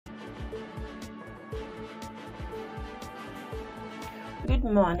Good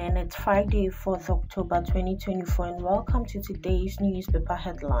morning, it's Friday, 4th October 2024, and welcome to today's newspaper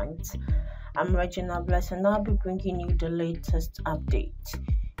headlines. I'm Regina Bless, and I'll be bringing you the latest update.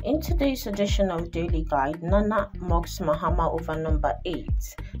 In today's edition of Daily Guide, Nana mocks Mahama over number 8,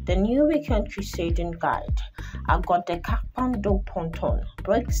 the new weekend crusading guide. I got the Kakpando Ponton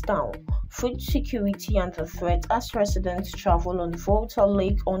breaks down food security and the threat as residents travel on Volta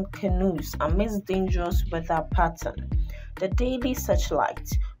Lake on canoes amidst dangerous weather pattern. The Daily Searchlight,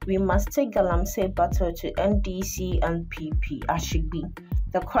 we must take Galamsey battle to NDC and PP, ASHIGBEY.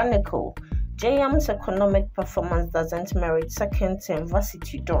 The Chronicle, JM's economic performance doesn't merit second term.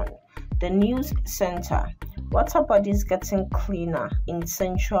 Varsity Don. The News Center, water bodies getting cleaner in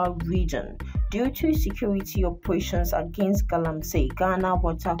central region due to security operations against Galamsey, Ghana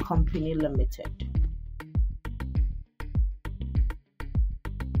Water Company Limited.